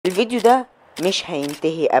الفيديو ده مش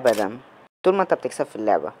هينتهي ابدا طول ما انت بتكسب في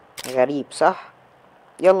اللعبة. غريب صح؟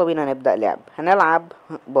 يلا بينا نبدأ لعب. هنلعب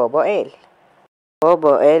بابا قال.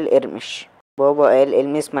 بابا قال ارمش. بابا قال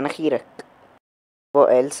المس مناخيرك.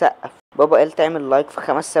 بابا قال سقف. بابا قال تعمل لايك في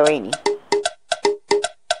 5 ثواني.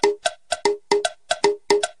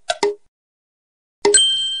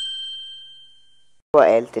 بابا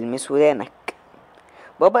قال تلمس ودانك.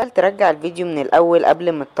 بابا قال ترجع الفيديو من الاول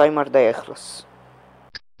قبل ما التايمر ده يخلص.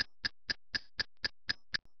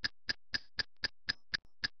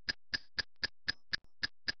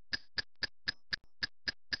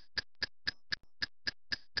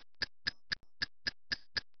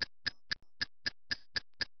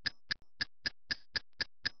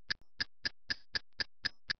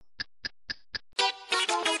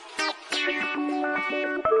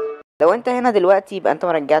 لو انت هنا دلوقتي يبقى انت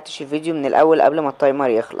مرجعتش الفيديو من الاول قبل ما التايمر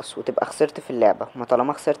يخلص، وتبقى خسرت في اللعبة. ما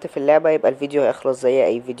طالما خسرت في اللعبة يبقى الفيديو هيخلص زي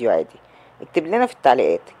اي فيديو عادي. اكتب لنا في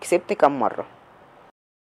التعليقات كسبت كام مرة،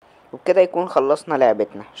 وبكده يكون خلصنا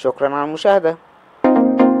لعبتنا. شكرا على المشاهدة.